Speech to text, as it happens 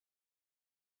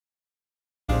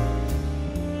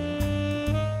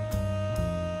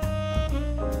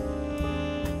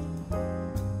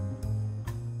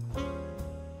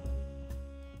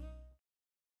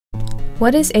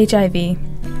What is HIV?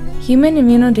 Human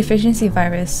immunodeficiency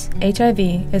virus, HIV,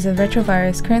 is a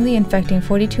retrovirus currently infecting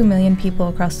 42 million people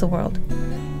across the world.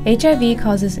 HIV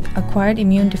causes acquired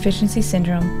immune deficiency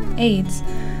syndrome, AIDS,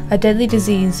 a deadly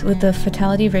disease with a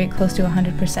fatality rate close to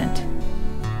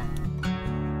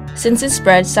 100%. Since its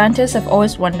spread, scientists have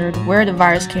always wondered where the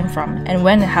virus came from and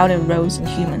when and how it arose in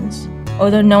humans.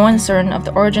 Although no one is certain of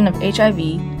the origin of HIV,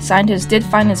 scientists did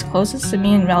find its closest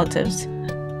simian relatives,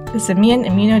 the simian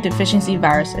immunodeficiency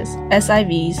viruses,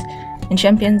 SIVs, in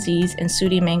chimpanzees and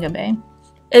sooty mangabe.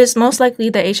 It is most likely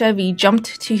that HIV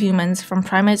jumped to humans from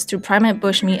primates through primate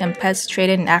bushmeat and pets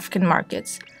traded in African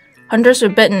markets. Hunters were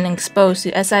bitten and exposed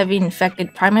to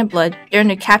SIV-infected primate blood during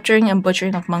the capturing and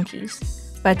butchering of monkeys.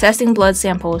 By testing blood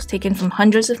samples taken from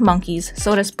hundreds of monkeys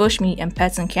sold as bushmeat and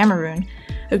pets in Cameroon,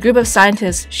 a group of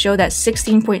scientists showed that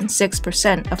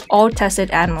 16.6% of all tested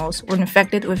animals were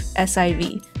infected with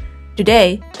SIV.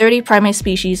 Today, 30 primate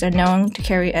species are known to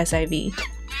carry SIV.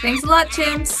 Thanks a lot,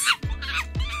 chimps!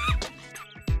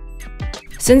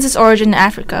 Since its origin in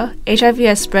Africa, HIV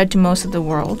has spread to most of the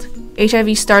world.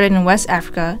 HIV started in West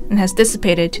Africa and has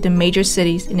dissipated to the major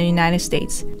cities in the United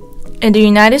States. In the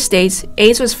United States,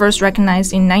 AIDS was first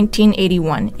recognized in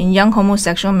 1981 in young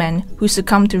homosexual men who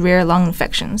succumbed to rare lung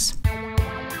infections.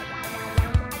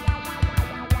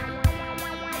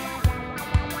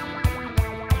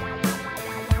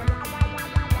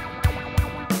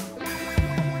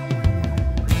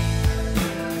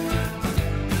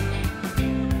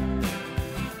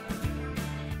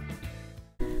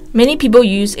 Many people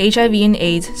use HIV and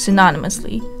AIDS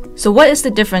synonymously. So what is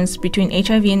the difference between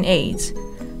HIV and AIDS?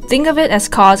 Think of it as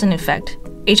cause and effect.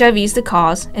 HIV is the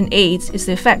cause and AIDS is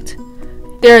the effect.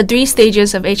 There are 3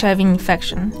 stages of HIV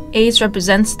infection. AIDS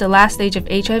represents the last stage of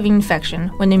HIV infection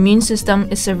when the immune system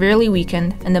is severely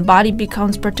weakened and the body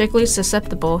becomes particularly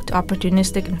susceptible to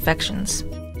opportunistic infections.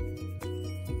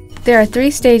 There are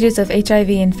 3 stages of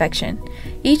HIV infection.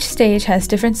 Each stage has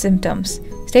different symptoms.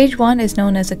 Stage 1 is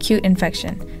known as acute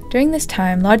infection. During this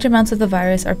time, large amounts of the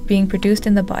virus are being produced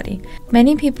in the body.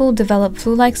 Many people develop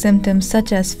flu-like symptoms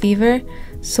such as fever,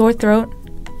 sore throat,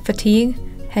 fatigue,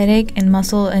 headache, and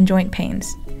muscle and joint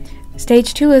pains.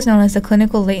 Stage 2 is known as the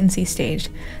clinical latency stage.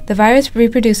 The virus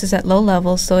reproduces at low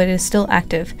levels, so it is still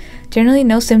active. Generally,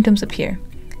 no symptoms appear.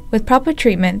 With proper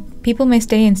treatment, people may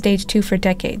stay in stage 2 for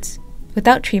decades.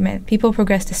 Without treatment, people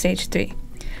progress to stage 3.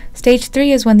 Stage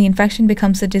 3 is when the infection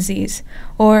becomes a disease,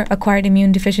 or acquired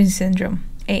immune deficiency syndrome,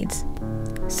 AIDS.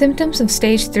 Symptoms of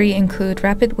stage 3 include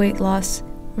rapid weight loss,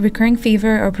 recurring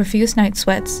fever or profuse night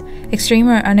sweats, extreme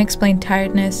or unexplained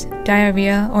tiredness,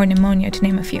 diarrhea, or pneumonia, to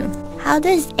name a few. How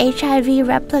does HIV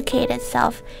replicate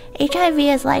itself? HIV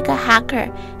is like a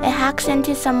hacker. It hacks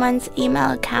into someone's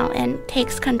email account and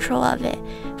takes control of it.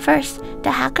 First,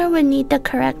 the hacker would need the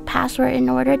correct password in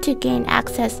order to gain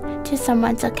access to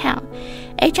someone's account.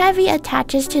 HIV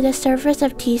attaches to the surface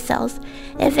of T cells.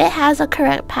 If it has a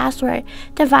correct password,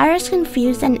 the virus can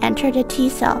fuse and enter the T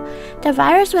cell. The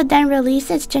virus would then release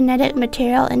its genetic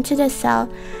material into the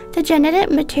cell. The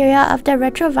genetic material of the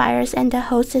retrovirus and the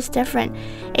host is different.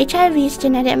 HIV's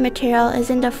genetic material is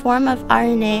in the form of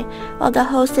RNA, while the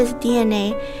host is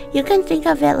DNA. You can think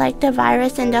of it like the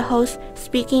virus and the host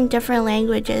speaking different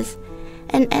languages.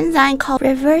 An enzyme called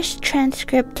reverse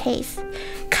transcriptase,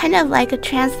 kind of like a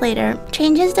translator,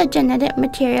 changes the genetic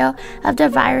material of the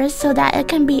virus so that it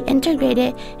can be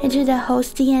integrated into the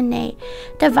host DNA.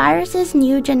 The virus's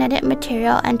new genetic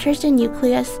material enters the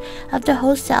nucleus of the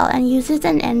host cell and uses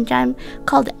an enzyme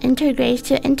called integrase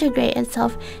to integrate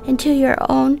itself into your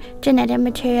own genetic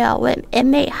material, where it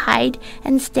may hide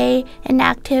and stay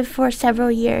inactive for several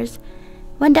years.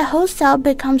 When the host cell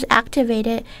becomes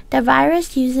activated, the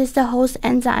virus uses the host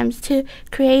enzymes to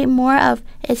create more of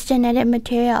its genetic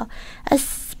material. A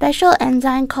special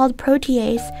enzyme called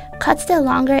protease cuts the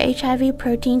longer HIV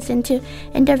proteins into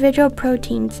individual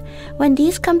proteins. When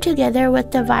these come together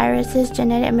with the virus's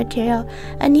genetic material,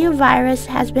 a new virus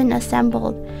has been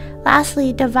assembled.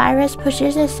 Lastly, the virus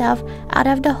pushes itself out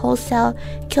of the host cell,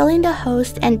 killing the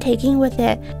host and taking with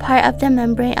it part of the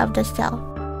membrane of the cell.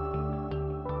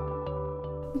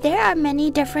 There are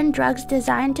many different drugs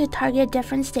designed to target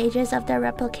different stages of the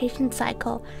replication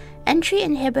cycle. Entry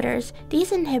inhibitors.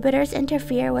 These inhibitors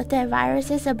interfere with the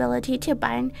virus's ability to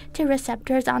bind to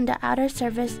receptors on the outer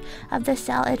surface of the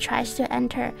cell it tries to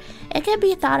enter. It can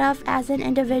be thought of as an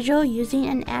individual using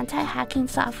an anti-hacking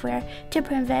software to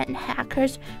prevent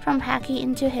hackers from hacking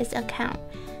into his account.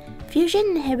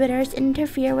 Fusion inhibitors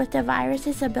interfere with the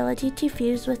virus's ability to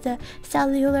fuse with the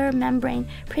cellular membrane,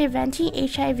 preventing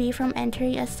HIV from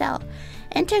entering a cell.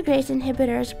 Integrase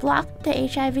inhibitors block the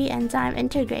HIV enzyme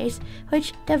integrase,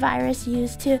 which the virus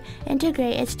used to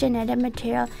integrate its genetic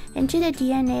material into the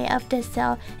DNA of the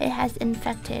cell it has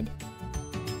infected.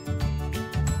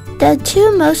 The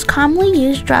two most commonly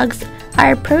used drugs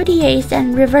are protease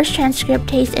and reverse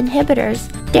transcriptase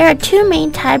inhibitors. There are two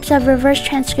main types of reverse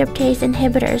transcriptase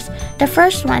inhibitors. The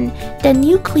first one, the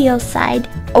nucleoside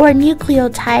or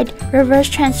nucleotide reverse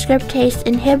transcriptase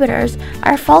inhibitors,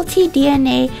 are faulty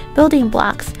DNA building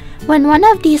blocks. When one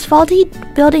of these faulty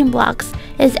building blocks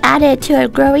is added to a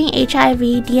growing HIV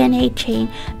DNA chain,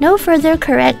 no further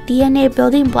correct DNA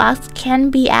building blocks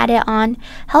can be added on.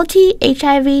 Healthy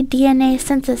HIV DNA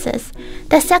synthesis.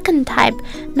 The second type,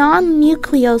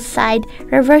 non-nucleoside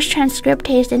reverse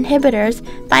transcriptase inhibitors,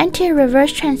 bind to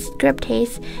reverse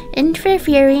transcriptase,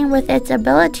 interfering with its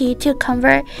ability to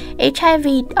convert HIV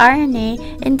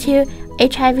RNA into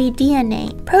HIV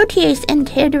DNA. Protease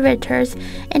inhibitors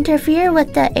interfere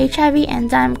with the HIV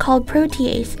enzyme called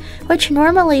protease, which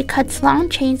normally cuts long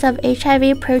chains of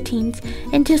HIV proteins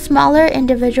into smaller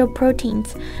individual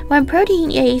proteins. When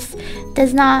protease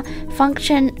does not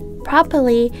function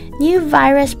properly, new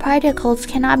virus particles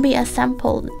cannot be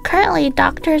assembled. Currently,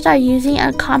 doctors are using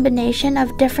a combination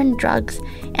of different drugs,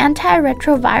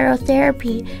 antiretroviral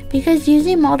therapy, because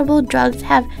using multiple drugs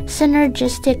have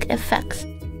synergistic effects.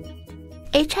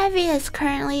 HIV is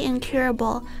currently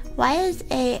incurable. Why is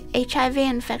a HIV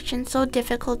infection so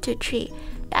difficult to treat?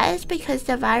 That is because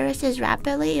the virus is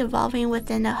rapidly evolving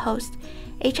within the host.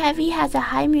 HIV has a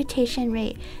high mutation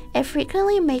rate. It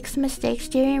frequently makes mistakes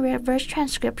during reverse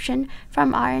transcription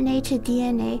from RNA to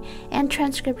DNA and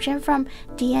transcription from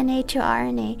DNA to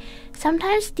RNA.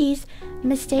 Sometimes these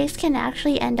mistakes can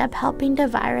actually end up helping the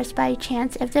virus by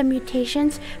chance if the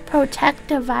mutations protect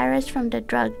the virus from the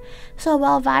drug. So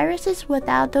while viruses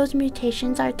without those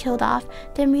mutations are killed off,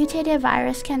 the mutated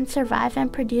virus can survive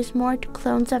and produce more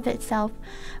clones of itself.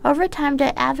 Over time,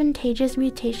 the advantageous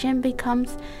mutation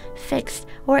becomes fixed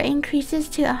or increases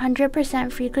to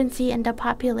 100% frequency in the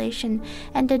population,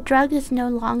 and the drug is no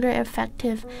longer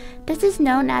effective. This is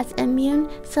known as immune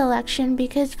selection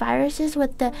because viruses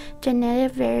with the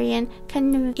genetic variant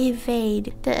can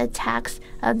evade the attacks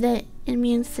of the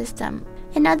immune system.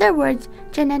 In other words,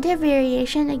 genetic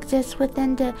variation exists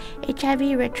within the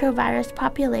HIV retrovirus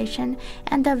population,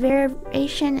 and the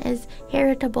variation is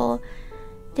heritable.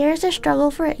 There is a struggle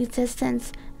for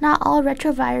existence. Not all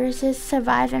retroviruses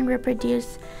survive and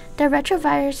reproduce. The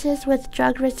retroviruses with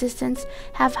drug resistance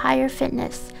have higher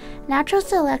fitness. Natural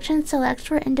selection selects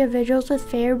for individuals with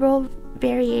favorable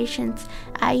variations,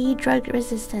 i.e. drug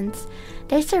resistance.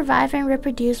 They survive and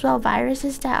reproduce while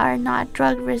viruses that are not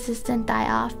drug resistant die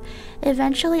off.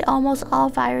 Eventually, almost all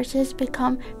viruses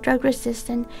become drug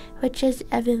resistant, which is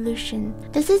evolution.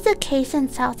 This is the case in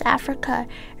South Africa.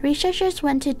 Researchers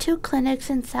went to 2 clinics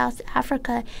in South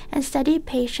Africa and studied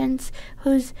patients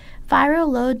whose viral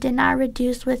load did not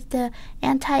reduce with the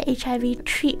anti-HIV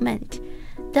treatment.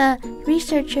 The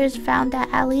researchers found that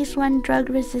at least one drug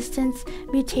resistance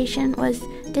mutation was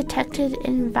detected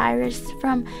in virus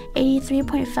from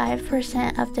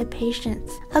 83.5% of the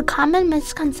patients. A common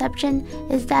misconception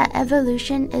is that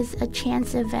evolution is a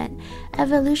chance event.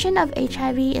 Evolution of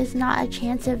HIV is not a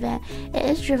chance event. It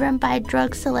is driven by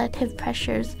drug selective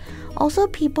pressures. Also,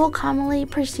 people commonly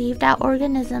perceive that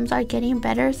organisms are getting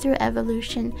better through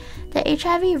evolution. The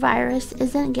HIV virus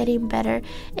isn't getting better,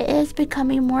 it is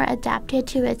becoming more adapted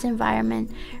to its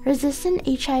environment. Resistant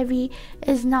HIV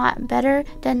is not better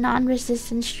than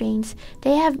non-resistant strains.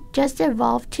 They have just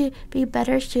evolved to be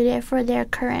better suited for their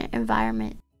current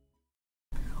environment.